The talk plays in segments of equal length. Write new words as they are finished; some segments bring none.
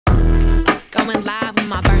Going live on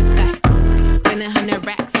my birthday. Spending 100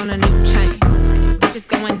 racks on a new chain. Bitches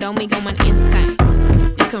going dummy, going insane.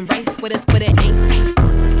 You can race with us, but it ain't safe.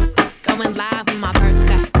 Going live on my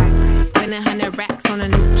birthday. Spending 100 racks on a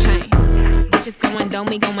new chain. Bitches going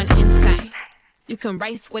dummy, going insane. You can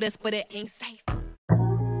race with us, but it ain't safe.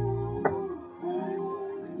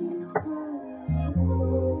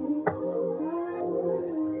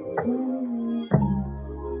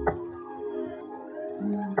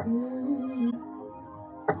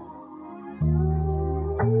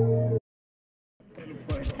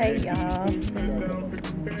 Hey y'all,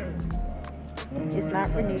 it's not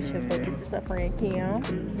Renisha, but this is a friend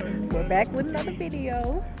Kim. We're back with another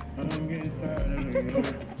video.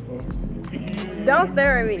 Don't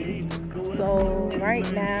stare at me. So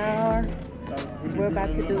right now we're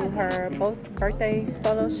about to do her birthday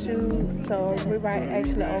photo shoot. So we're right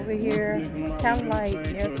actually over here, kind of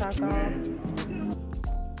like near Taco.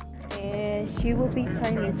 And she will be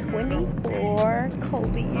turning 24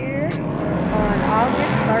 COVID year on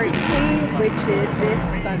August 13th, which is this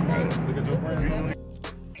Sunday.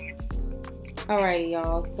 Alrighty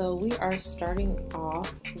y'all, so we are starting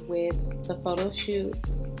off with the photo shoot.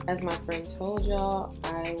 As my friend told y'all,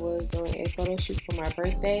 I was doing a photo shoot for my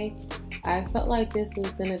birthday. I felt like this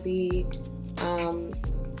was going to be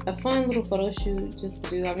a fun little photo shoot just to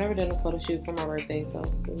do. I've never done a photo shoot for my birthday, so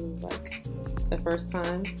this was like the first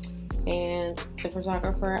time. And the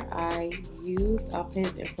photographer I used, I'll put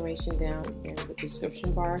his information down in the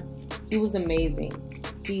description bar. He was amazing.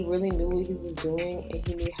 He really knew what he was doing, and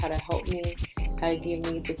he knew how to help me, how to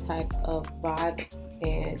give me the type of vibe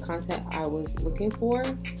and content I was looking for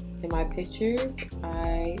in my pictures.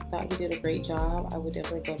 I thought he did a great job. I would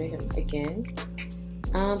definitely go to him again.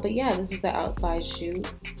 But yeah, this was the outside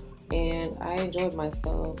shoot, and I enjoyed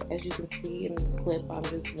myself. As you can see in this clip, I'm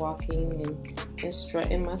just walking and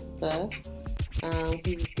strutting my stuff.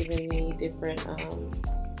 He was giving me different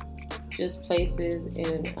just places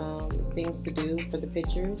and things to do for the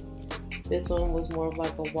pictures. This one was more of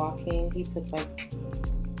like a walking. He took like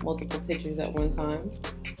multiple pictures at one time,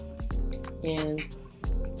 and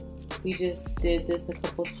we just did this a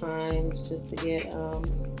couple times just to get a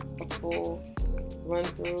full run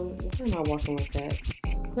through. Why am I walking like that?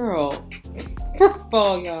 Girl, first of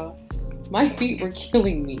all, y'all, my feet were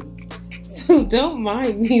killing me. So don't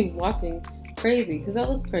mind me walking crazy, because that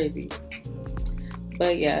looks crazy.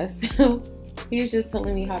 But yeah, so he was just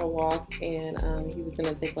telling me how to walk, and he was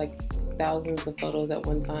going to take like thousands of photos at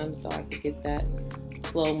one time so I could get that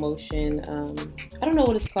slow motion. I don't know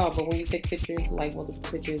what it's called, but when you take pictures, like multiple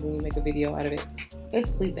pictures, and you make a video out of it,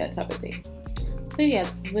 basically that type of thing. So yeah,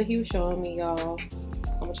 this is what he was showing me, y'all.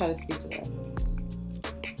 I'm going to try to speak to that.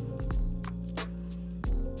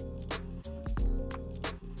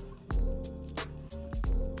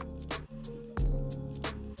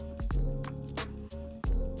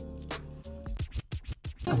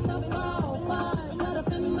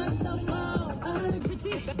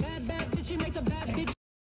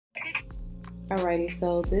 Alrighty,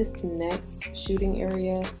 so this next shooting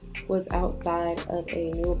area was outside of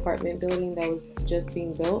a new apartment building that was just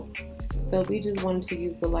being built. So we just wanted to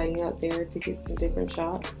use the lighting out there to get some different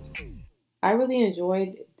shots. I really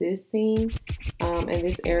enjoyed this scene and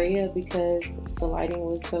this area because the lighting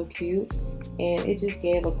was so cute and it just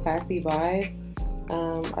gave a classy vibe.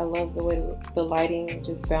 I love the way the lighting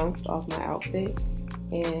just bounced off my outfit,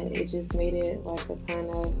 and it just made it like a kind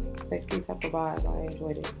of sexy type of vibe. I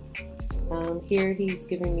enjoyed it. Here he's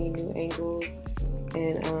giving me new angles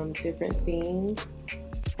and different scenes.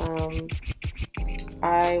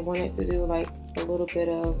 I wanted to do like a little bit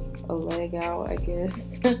of a leg out, I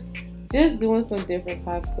guess. Just doing some different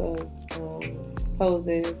types of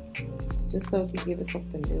poses, just so he could give it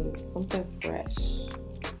something new, something fresh.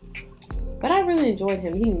 But I really enjoyed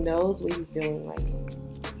him. He knows what he's doing. Like,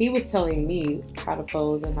 he was telling me how to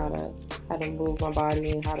pose and how to move my body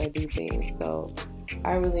and how to do things. So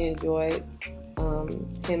I really enjoyed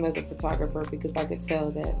him as a photographer, because I could tell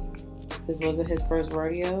that this wasn't his first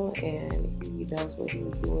rodeo and he knows what he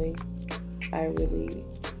was doing. I really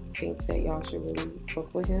think that y'all should really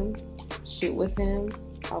book with him, shoot with him.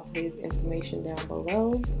 I'll put his information down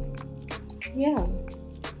below. Yeah.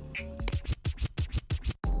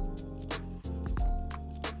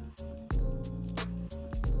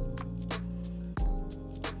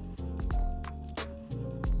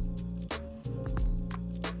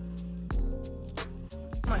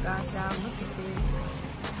 Oh my gosh, y'all, look at this.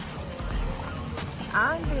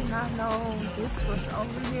 I did not know this was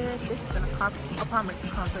over here. This is an apartment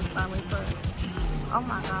complex, by the way, but oh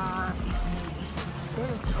my god, it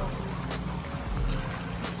is so cool.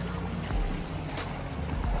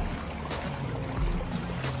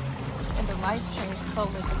 lights change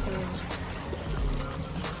colors too.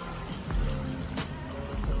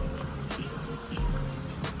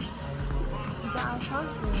 You guys,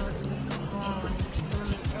 Huntsville is growing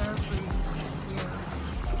really every year.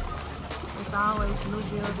 It's always new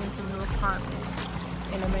buildings and new apartments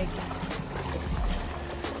in the making.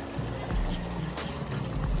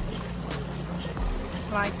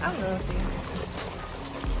 Like, I love this.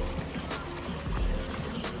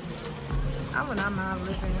 I would not mind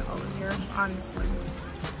living over here, honestly.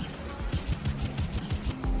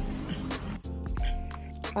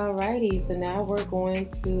 Alrighty, so now we're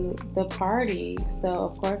going to the party. So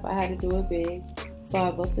of course I had to do it big. So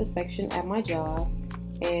I booked a section at my job.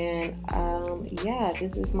 And yeah,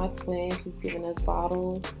 this is my twin. She's giving us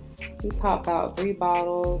bottles. We popped out 3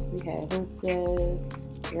 bottles. We had hookahs,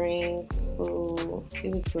 drinks, food.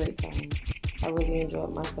 It was a great time. I really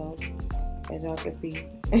enjoyed myself, as y'all can see.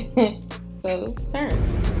 So it's turn.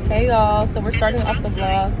 Hey y'all, so we're starting off the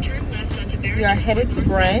vlog. We are headed to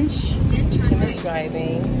brunch. Kim is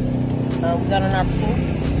driving. We got on our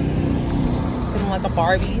poops, feeling like a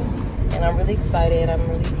Barbie, and I'm really excited. I'm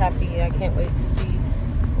really happy. I can't wait to see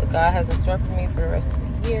what God has in store for me for the rest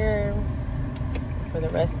of the year, for the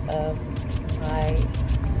rest of my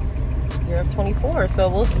year of 24. So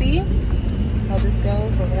we'll see how this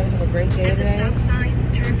goes. We're gonna have a great day today.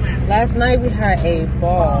 Last night we had a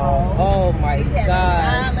ball. Oh my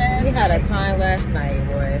gosh. We had a time last night,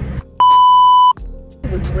 boy.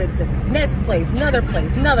 We went to next place, another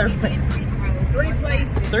place, another place. 3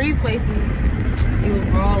 places. 3 places. It was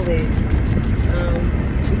all lit.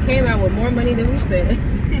 We came out with more money than we spent.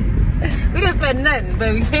 We didn't spend nothing,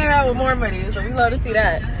 but we came out with more money, so we love to see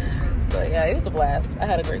that. But yeah, it was a blast. I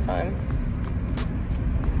had a great time.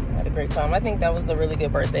 I think that was a really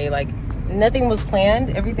good birthday. Like, nothing was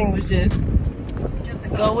planned. Everything was just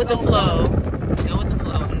go with the flow. Go with the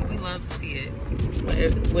flow. And we love to see it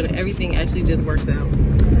when everything actually just works out.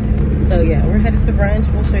 So yeah, we're headed to brunch.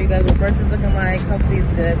 We'll show you guys what brunch is looking like. Hopefully it's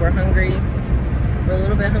good. We're hungry. We're a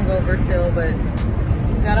little bit hungover still, but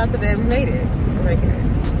we got out the bed. We made it. We're making it.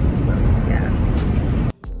 So yeah.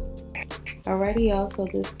 Alrighty, y'all. So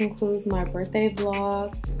this concludes my birthday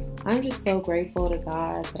vlog. I'm just so grateful to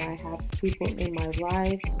God that I have people in my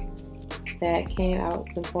life that came out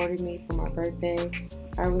supported me for my birthday.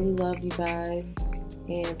 I really love you guys,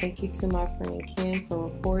 and thank you to my friend Kim for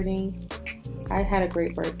reporting. I had a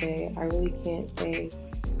great birthday. I really can't say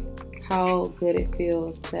how good it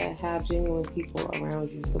feels to have genuine people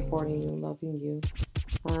around you supporting you and loving you.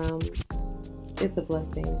 It's a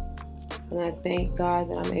blessing, and I thank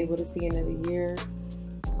God that I'm able to see another year.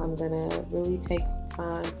 I'm gonna really take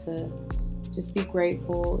time to just be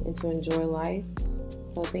grateful and to enjoy life.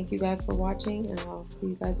 So thank you guys for watching, and I'll see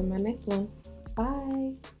you guys in my next one.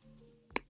 Bye.